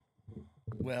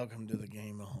Welcome to the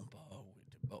Game On Ball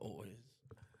with the boys.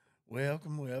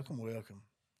 Welcome, welcome, welcome.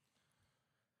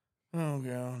 Oh,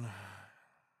 God.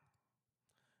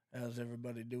 How's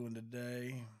everybody doing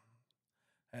today?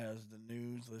 How's the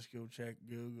news? Let's go check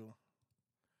Google.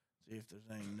 See if there's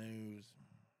any news.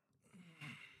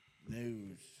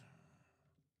 News.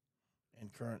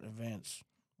 And current events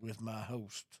with my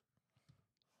host.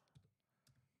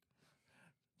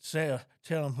 Tell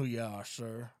them who you are,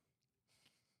 sir.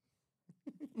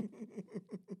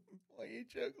 Why are you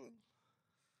chuckling?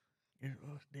 You're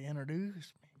supposed to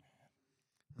introduce me,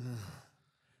 man.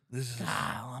 This is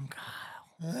Kyle, I'm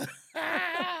Kyle.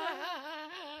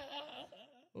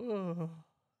 Oh.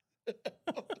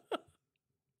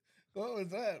 What was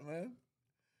that, man?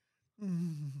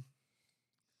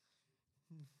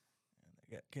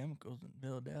 They got chemicals in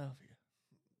Philadelphia.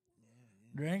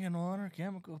 Drinking water,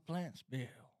 chemical plant spill.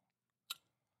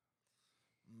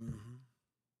 Mm-hmm.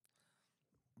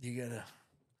 You gotta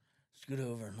scoot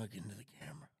over and look into the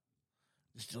camera.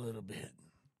 Just a little bit.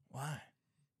 Why?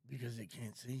 Because it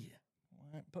can't see you.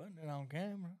 I ain't putting it on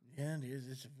camera. Yeah, it is.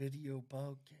 It's a video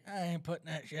podcast. I ain't putting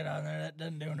that shit on there. That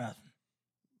doesn't do nothing.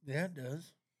 Yeah, it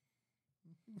does.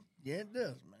 Yeah, it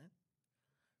does, man.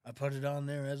 I put it on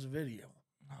there as a video.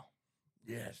 No.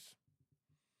 Yes.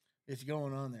 It's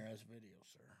going on there as a video,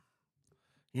 sir.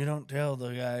 You don't tell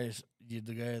the guy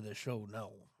of the show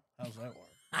no. How's that work?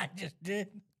 I just did.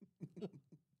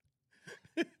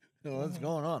 No, what's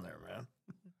going on there, man?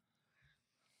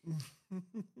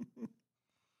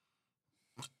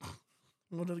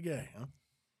 What a guy, huh?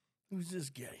 Who's this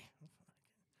guy?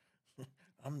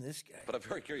 I'm this guy. But I'm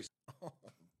very curious. Oh,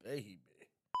 baby.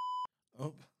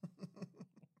 Oh.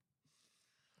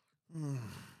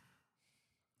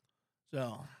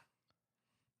 So,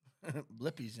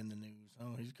 Blippy's in the news.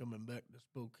 Oh, he's coming back to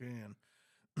Spokane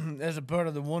as a part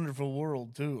of the Wonderful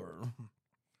World Tour.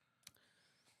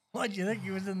 What'd you think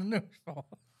he was in the news for?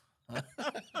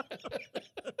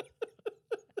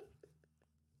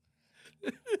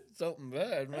 Something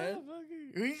bad, man.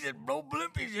 He said, "Bro,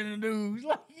 Blimpy's in the news."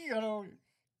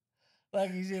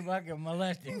 Like he's in like a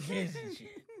molesting kids and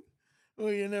shit.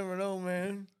 Well, you never know,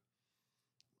 man.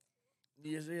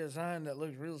 You see a sign that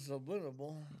looks real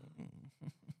subliminal.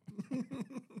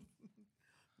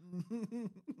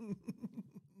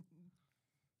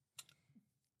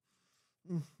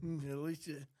 At least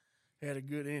it had a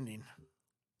good ending,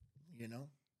 you know?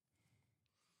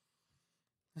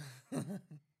 Why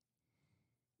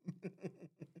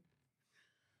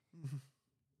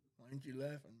aren't you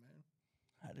laughing, man?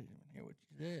 I didn't even hear what you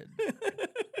said.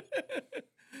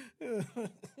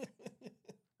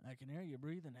 I can hear you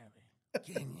breathing heavy.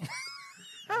 Can you?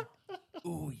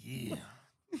 Oh, yeah.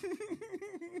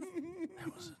 That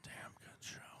was a damn good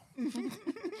show.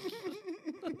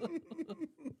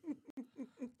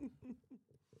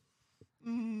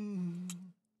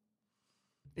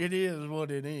 It is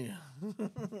what it is.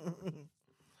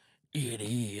 It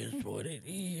is what it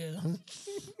is.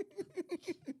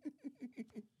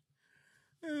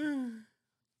 You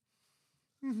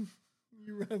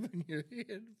rubbing your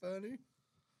head, funny.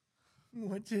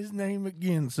 What's his name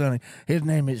again, Sonny? His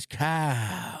name is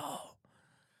Kyle.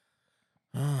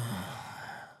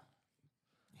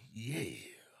 Yeah.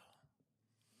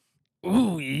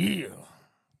 Oh, yeah.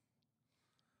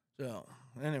 So,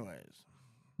 anyways.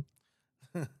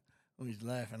 He's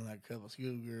laughing like a couple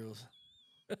schoolgirls.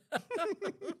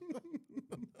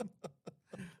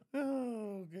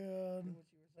 Oh, God. What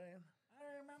you were saying? I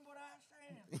don't remember what I was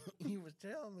saying. You was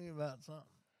telling me about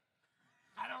something.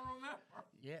 I don't remember.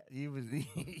 Yeah,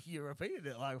 you repeated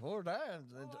it like 4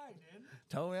 times. And I did.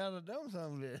 told me how to do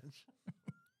some bitch.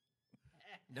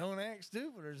 Don't act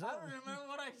stupid or I something. don't remember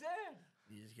what I said.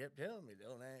 You just kept telling me,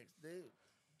 don't act stupid.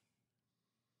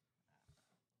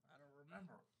 I don't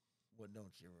remember. What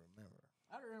don't you remember?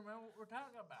 I don't remember what we're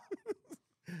talking about.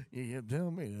 You kept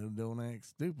telling me, don't act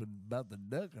stupid about the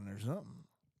ducking or something.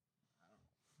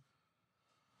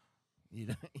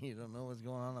 You don't know what's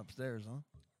going on upstairs, huh?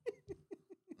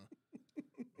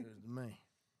 It was me.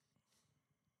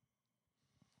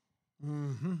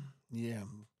 Mm-hmm. Yeah.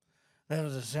 That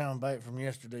was a sound bite from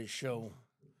yesterday's show.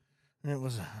 It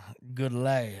was good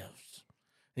laughs.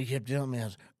 He kept telling me I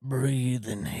was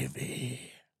breathing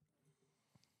heavy.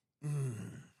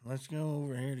 Let's go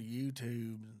over here to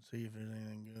YouTube and see if there's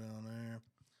anything good on there.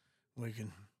 We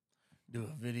can do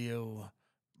a video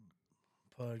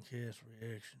podcast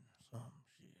reaction or some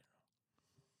shit.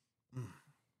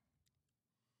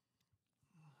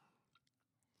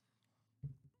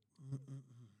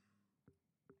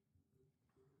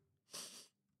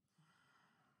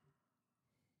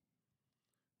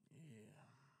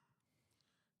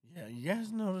 Yeah, you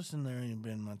guys noticing there ain't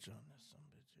been much on this some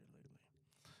bitch here lately.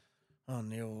 On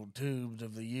the old tubes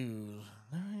of the U's,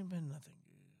 there ain't been nothing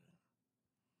good.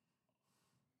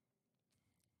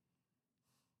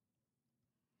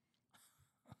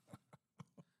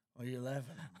 What are you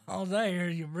laughing at? All I hear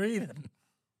is you breathing.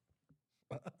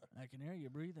 I can hear you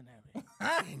breathing heavy.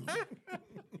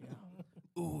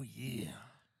 Oh, yeah.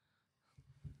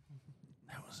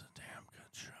 That was a damn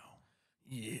good show.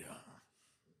 Yeah.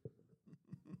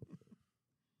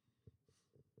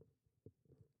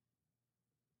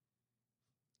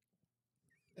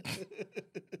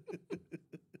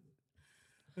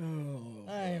 Oh,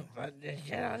 I ain't putting this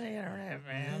shit on the internet,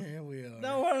 man. yeah, we are.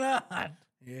 No, we're not.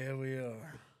 Yeah, we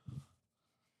are.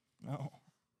 No.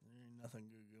 There ain't nothing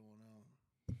good going on.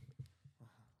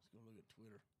 Let's go look at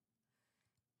Twitter.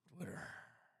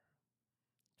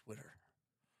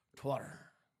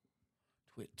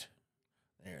 Twit.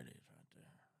 There it is right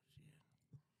there.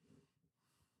 Shit.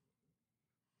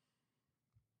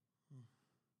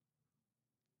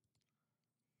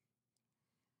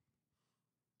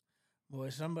 Boy,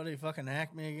 somebody fucking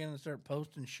hack me again and start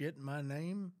posting shit in my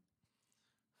name?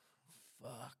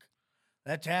 Fuck.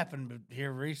 That's happened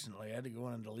here recently. I had to go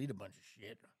in and delete a bunch of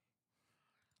shit.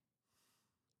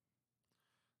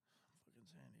 Fucking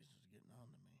Sandy's is getting on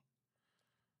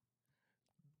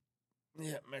to me.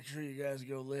 Yeah, make sure you guys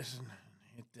go listen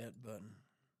and hit that button.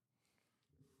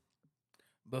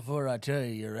 Before I tell you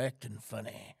you're acting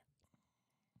funny.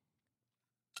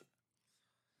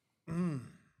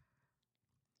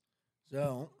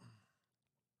 So,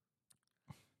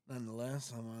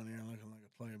 nonetheless, I'm on here looking like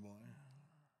a playboy.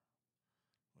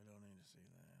 We don't need to see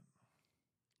that.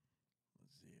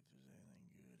 Let's see if there's anything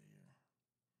good here.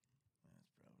 That's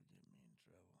probably getting me in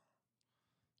trouble.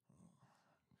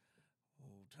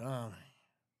 Oh, Tommy.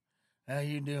 How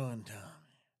you doing,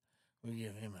 Tommy? We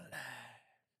give him a like.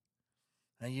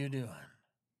 How you doing?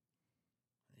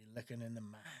 Are you looking in the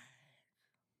mic?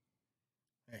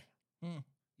 Hey,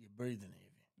 you breathing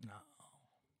heavy. No.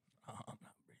 No, I'm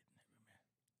not breathing heavy, man.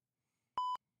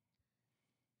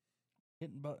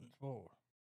 Hitting buttons for.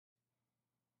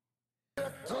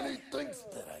 Tony thinks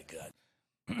that I got.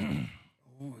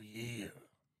 Oh, yeah.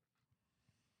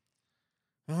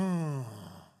 Oh,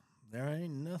 there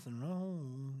ain't nothing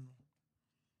wrong.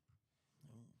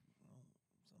 Somebody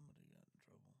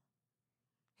got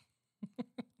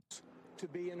in trouble. To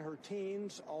be in her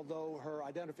teens, although her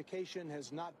identification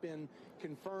has not been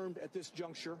confirmed at this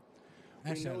juncture.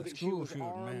 That's We know not a that she school was shooting,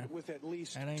 armed man. with at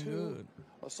least That ain't 2 good.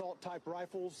 assault-type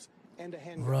rifles and a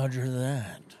handgun. Roger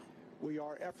that. We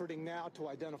are efforting now to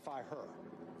identify her.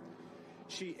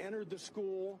 She entered the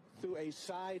school through a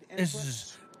side entrance. This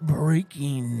is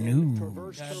breaking news.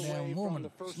 Traversed her Goddamn way woman. from the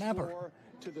first Snapper. floor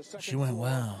to the second She went floor.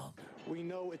 wild. We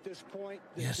know at this point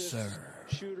that Yes, this sir.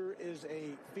 shooter is a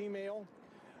female.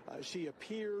 She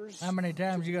appears. How many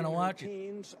times to you be gonna in her watch it?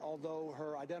 teens, although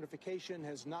her identification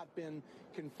has not been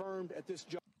confirmed at this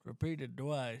juncture. Repeated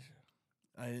twice.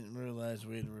 I didn't realize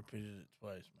we had repeated it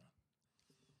twice,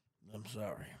 man. I'm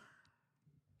sorry.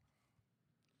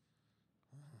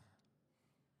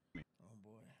 Oh,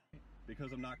 boy.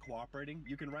 Because I'm not cooperating,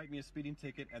 you can write me a speeding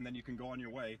ticket and then you can go on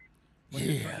your way. When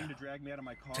you're Yeah. threatening to drag me out of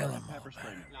my car Tell and him all pepper spray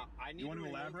about me. it. Now, I need You want to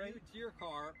to remove elaborate? you to your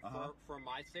car Uh-huh. for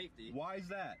my safety Why is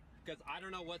that? because I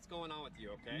don't know what's going on with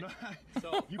you, okay? No,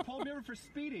 So- you pulled me over for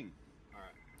speeding. All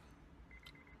right.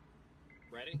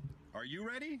 Ready? Are you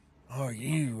ready? Are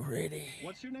you ready?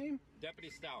 What's your name? Deputy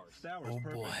Stowers. Stowers. Oh,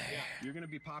 Perfect. boy. Yeah. You're gonna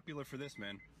be popular for this,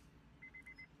 man.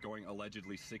 Going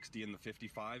allegedly 60 in the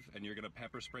 55, and you're gonna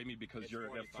pepper spray me because It's you're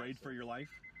 45, afraid sir. for your life.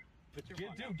 Put your Get,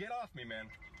 phone dude, down. get off me, man.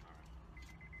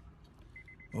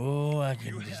 Oh, I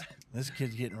can just. This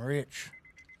kid's getting rich.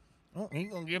 Oh, he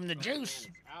gonna give him the juice.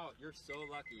 Hands out. You're so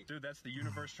lucky. Dude, that's the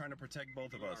universe trying to protect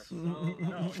both of You are us. so No,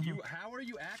 lucky. how are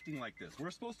you acting like this?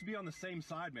 We're supposed to be on the same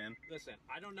side, man. Listen,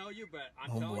 I don't know you, but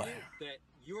I'm Oh, telling boy. you that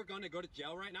you are going to go to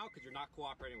jail right now because you're not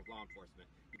cooperating with law enforcement.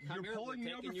 You come You're here, pulling we're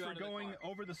me over taking you for out of the going car.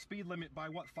 over the speed limit by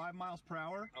what, 5 miles per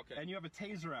hour? Okay. And you have a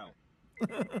taser out.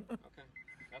 Okay,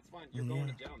 that's fine. You're going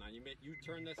to jail now. You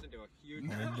turn this into a huge.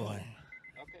 Oh, boy.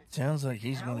 Okay. Sounds like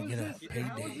he's How gonna is get a this-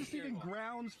 how is payday. this even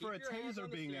grounds for a Keep your hands taser on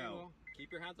the being steering out? wheel.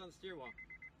 Keep your hands on the steering wheel.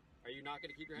 Are you not going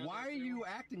to keep your hands on Why the are steering you wheel?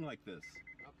 acting like this?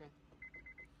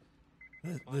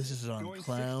 This is on Going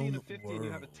 60 Clown to 50 and you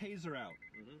have a World. taser out.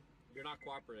 You're not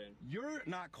cooperating. You're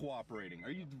not cooperating. Are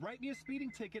you write me a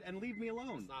speeding ticket and leave me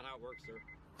alone? That's not how it works,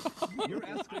 sir. You're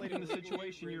escalating the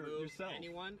situation Remove yourself.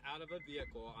 Anyone out of a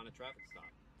vehicle on a traffic stop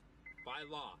by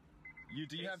law.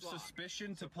 Do you have Case law.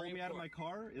 suspicion to pull Supreme me out of my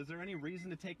Court. car? Is there any reason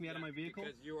to take me out of Yeah, my vehicle?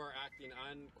 Because you are acting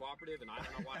uncooperative, and I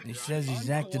don't know why. He you're says acting he's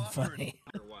acting Uncooperative. funny.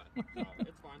 or what. So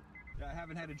it's fine.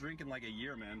 haven't had a drink in like a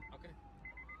year, man. Okay,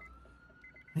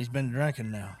 He's been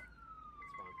drinking now. that's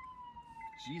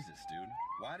fine. Jesus, dude.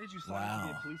 Why did you sign up to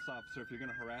be a police officer if you're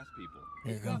gonna harass people?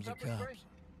 Here comes the pepper spray? cops.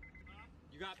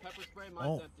 You got pepper spray? Mine's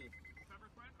Oh. empty.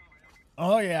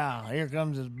 Oh yeah, here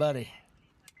comes his buddy.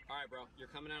 All right, bro. You're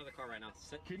coming out of the car right now.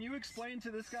 Sit. Can you explain to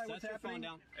this guy Set what's your phone happening?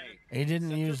 down. Hey. He didn't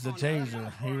Set your use the phone down.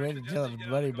 taser. He ready to tell his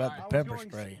buddy about I the was pepper going,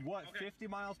 spray. what, 50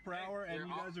 miles per hour, and here,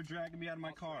 you guys are dragging me out of my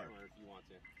I'll car. swear if you want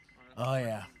to. Oh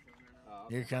yeah,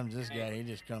 Okay. here comes this guy. He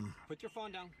just come Put your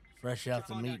phone down. fresh Put out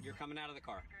the your phone down. meeting. You're coming out of the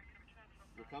car.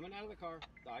 You're coming out of the car.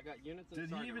 I got units in the Did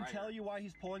he sergeant even right tell here. you why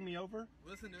he's pulling me over?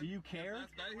 Listen, dude. Do you care?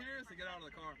 That's right here is to get out of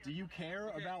the car. Do you care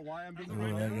about why I'm being Oh,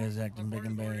 that guy's acting big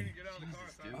and bad. Get out of the car.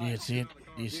 dude. Do you see it?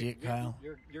 Do you see it, Kyle?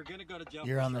 You're gonna go to jail.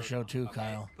 You're for on the sure. show too, Okay?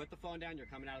 Kyle. Put the phone down. You're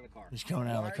coming out of the car. He's coming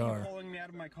out of the Why are you car. pulling me out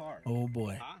of my car? Oh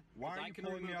boy. Huh? Why 'Cause are I you can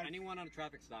pulling me remove out? anyone on a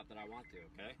traffic stop that I want to.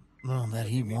 Okay. Well, that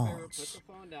he Do me a favor, wants. Put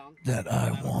the phone down. That Get I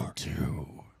out of the want car.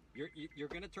 to. You're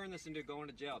gonna turn this into going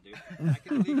to jail, dude. I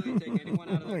can legally take anyone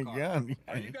out of Oh the my car. God.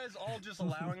 Are you guys all just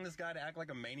allowing this guy to act like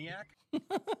a maniac?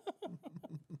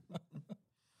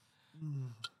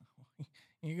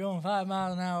 You're going 5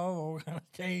 miles an hour over, we're gonna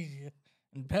tase you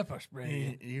and pepper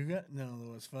spray you. You got no.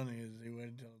 What's funny is he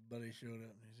waited until his buddy showed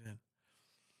up and he said,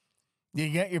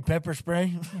 "You got your pepper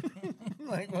spray?"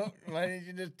 Like, well, why didn't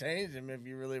you just tase him if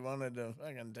you really wanted to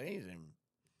fucking tase him?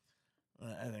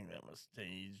 I think that was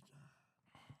staged.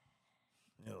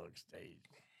 It looked staged.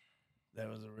 That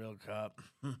was a real cop.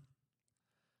 We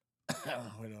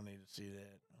don't need to see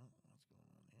that. Oh, what's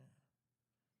going on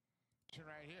here?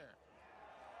 Right here.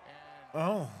 And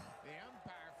Oh, the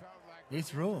umpire felt like he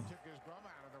threw him. took his glove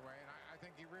out of the way, and I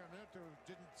think Realmuto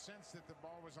didn't sense that the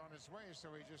ball was on its way,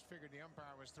 so he just figured the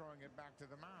umpire was throwing it back to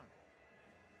the mound.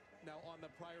 Now, on the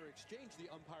prior exchange, the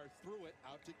umpire threw it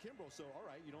out to Kimbrel. So, all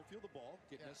right, you don't feel the ball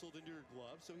get nestled into your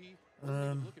glove. So he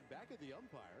wasn't even looking back at the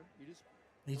umpire.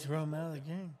 He threw him out of the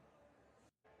game.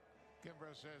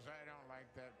 Kimbrel says, I don't like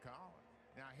that call.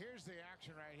 Now, here's the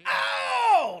action right here.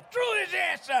 Oh! Threw his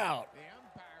ass out! The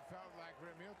umpire felt like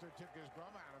Realmuto took his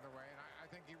glove out of the way, and I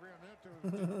think Realmuto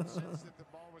didn't sense that the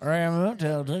ball was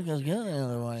Realmuto took his gun out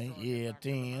of the way. Yeah,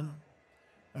 10.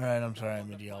 All right, I'm sorry I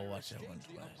made y'all watch that one The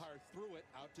twice. umpire threw it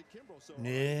out to Kimbrel. So,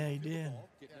 Yeah, he you don't feel the did. ball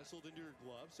get nestled into your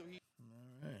glove. So he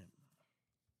All right.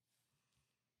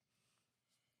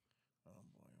 Oh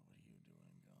boy, what are you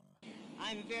doing,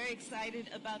 Ghana? I'm very excited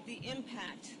about the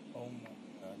impact Oh my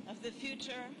God. of the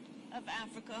future of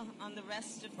Africa on the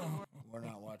rest of the world. We're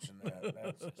not watching that.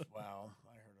 That's just, wow.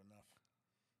 I heard enough.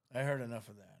 I heard enough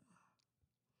of that.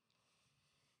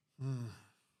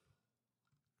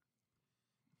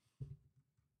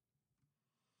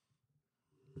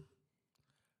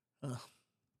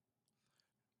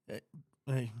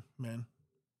 Hey, man.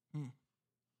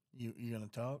 You gonna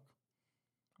talk?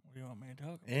 What do you want me to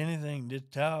talk about? Anything,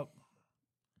 just talk.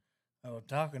 I was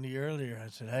talking to you earlier. I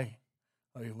said, hey,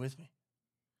 are you with me?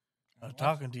 I was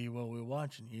talking to you while we were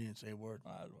watching. You didn't say a word.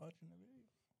 I was watching the video.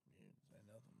 You didn't say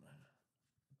nothing, man.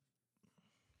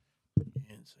 You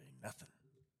didn't say nothing.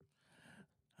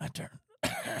 I turned,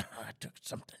 I took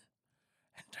something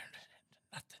and turned it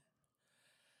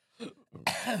into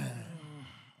nothing.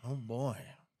 Oh, boy.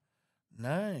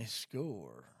 Nice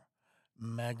score,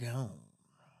 Magon.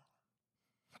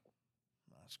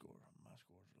 My scores are like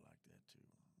that, too.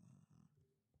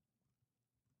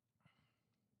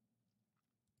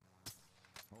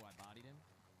 Oh, I bodied him.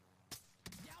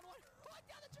 Down one.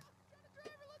 Down the driver.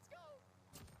 Let's go.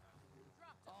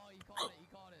 Oh, he caught it. He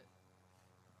caught it.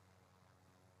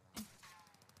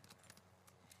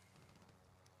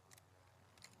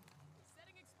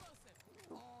 Setting explosive.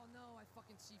 Oh no, I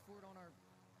fucking C4'd on our.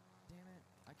 Damn it.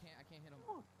 I can't hit him.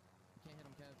 Can't hit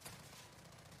him, Kev.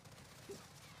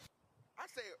 I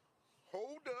say,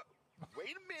 hold up.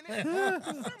 Wait a minute.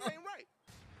 Something ain't right.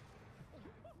 No,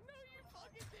 you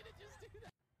fucking didn't just do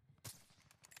that.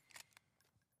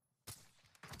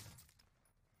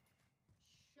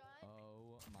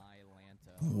 Oh my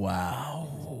Lanta. Wow.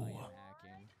 I am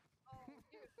hacking.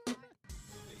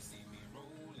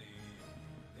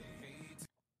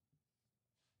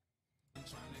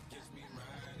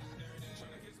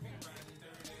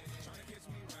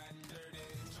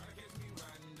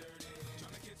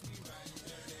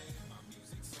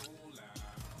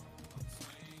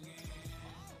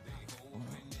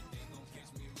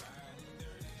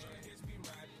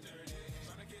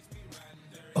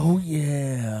 Oh,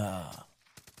 yeah.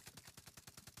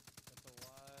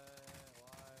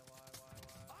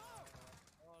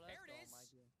 There it is.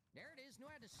 There it is. Knew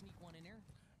I had to sneak one in there.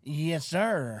 Yes,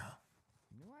 sir.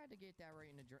 Knew I had to get that right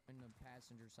in the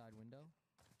passenger side window.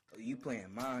 Oh, you playing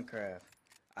Minecraft?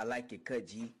 I like it, cut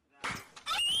G.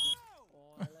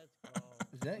 Oh, let's go.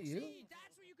 Is that you? See,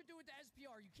 that's what you can do with the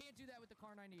SPR. You can't do that with the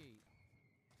Car 98.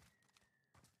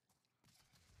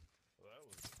 Well, that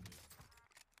was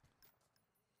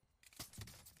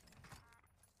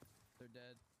They're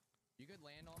dead. You could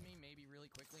land on me maybe really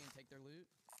quickly and take their loot.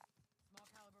 Small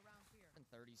caliber rounds here. And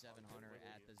 3700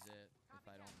 at the zip. If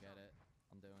I don't get it,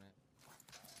 I'm doing it.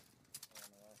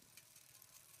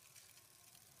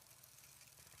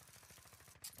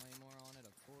 Claymore on it,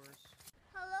 of course.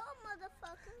 Hello,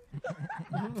 motherfucker.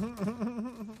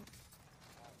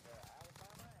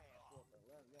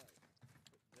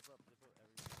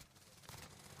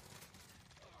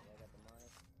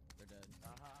 They're dead.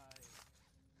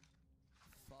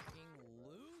 Fucking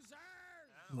losers!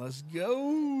 Let's go.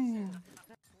 I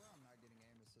swear I'm not getting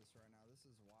aim assist right now. This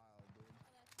is wild, dude.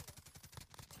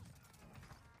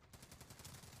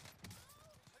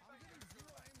 I'm getting 0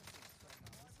 aim assist right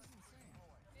now. This is insane.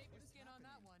 Hey, put a skin on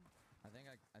that one. I think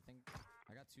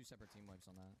I got 2 separate team wipes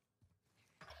on that.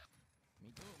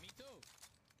 Me too, me too.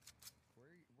 Where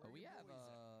we your have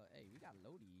boys at? hey, we got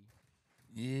Lodi.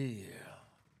 Yeah.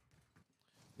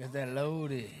 Got that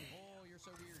loaded. Oh, you're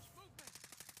so weird.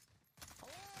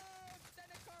 Hello,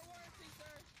 extended car warranty,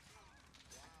 sir.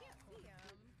 I can't see him.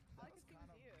 All I can see is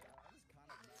you. That is kind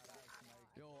of badass,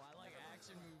 Mike. Yo, I like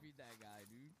action movie that guy,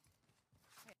 dude.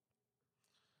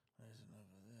 There's enough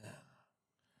of that.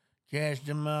 Cash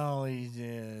tamales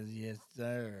is, yes,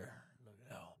 sir. Look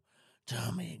at how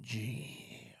Tommy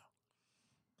G.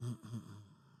 Yeah,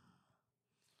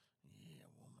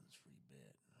 woman's free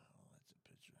bet. Oh, that's a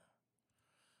picture.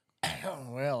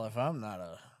 Well, if I'm not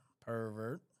a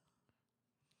pervert.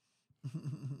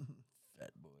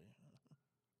 Fat boy.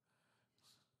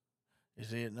 You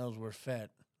see, it knows we're fat.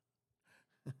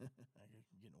 I'm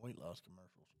getting weight loss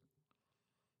commercials.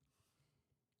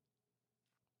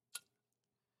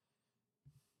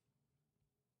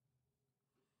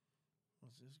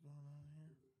 What's this going on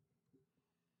here?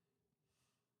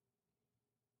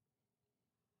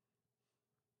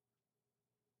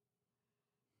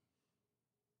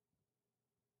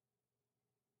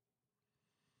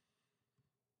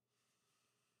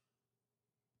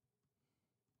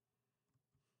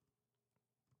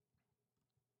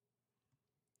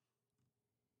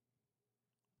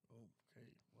 Okay,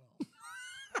 well.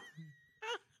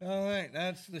 All right,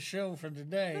 that's the show for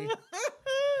today.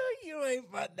 You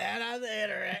ain't put that on the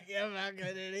internet, you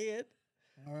fucking idiot.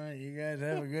 All right, you guys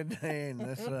have a good day, and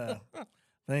this,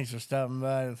 thanks for stopping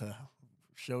by the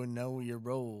Show Know Your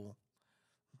Role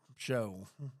show.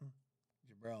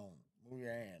 Jabron, move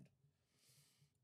your hand.